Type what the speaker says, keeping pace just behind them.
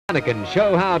Mannequins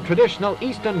show how traditional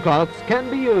Eastern cloths can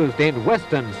be used in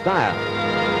Western style.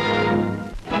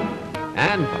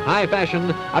 And for high fashion,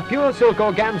 a pure silk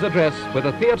organza dress with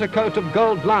a theatre coat of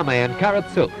gold lame and carrot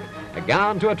silk, a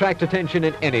gown to attract attention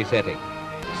in any setting.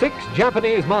 6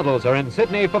 Japanese models are in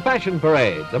Sydney for fashion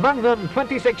parades, among them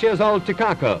 26-year-old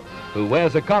Takako, who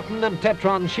wears a cotton and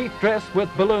tetron sheath dress with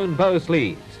balloon bow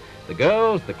sleeves. The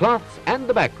girls, the cloths and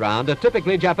the background are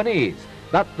typically Japanese,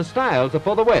 but the styles are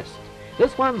for the West.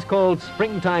 This one's called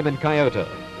Springtime in Kyoto.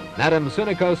 Madame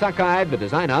Suneko Sakai, the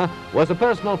designer, was a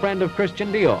personal friend of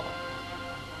Christian Dior.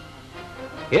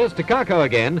 Here's Takako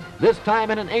again, this time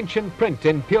in an ancient print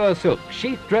in pure silk,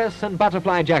 sheath dress and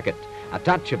butterfly jacket, a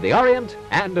touch of the Orient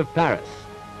and of Paris.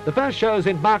 The first show's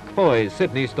in Mark Foy's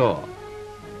Sydney store.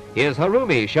 Here's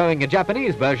Harumi showing a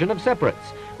Japanese version of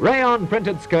separates, rayon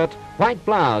printed skirt, white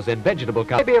blouse in vegetable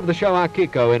colour. Baby of the show are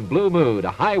Kiko in blue mood,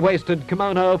 a high-waisted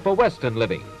kimono for Western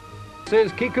living. This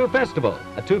is Kiku Festival,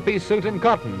 a 2-piece suit in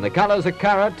cotton. The colours are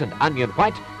carrot and onion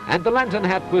white, and the lantern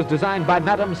hat was designed by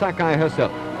Madame Sakai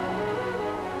herself.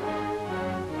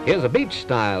 Here's a beach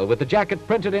style with the jacket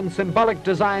printed in symbolic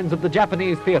designs of the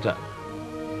Japanese theatre.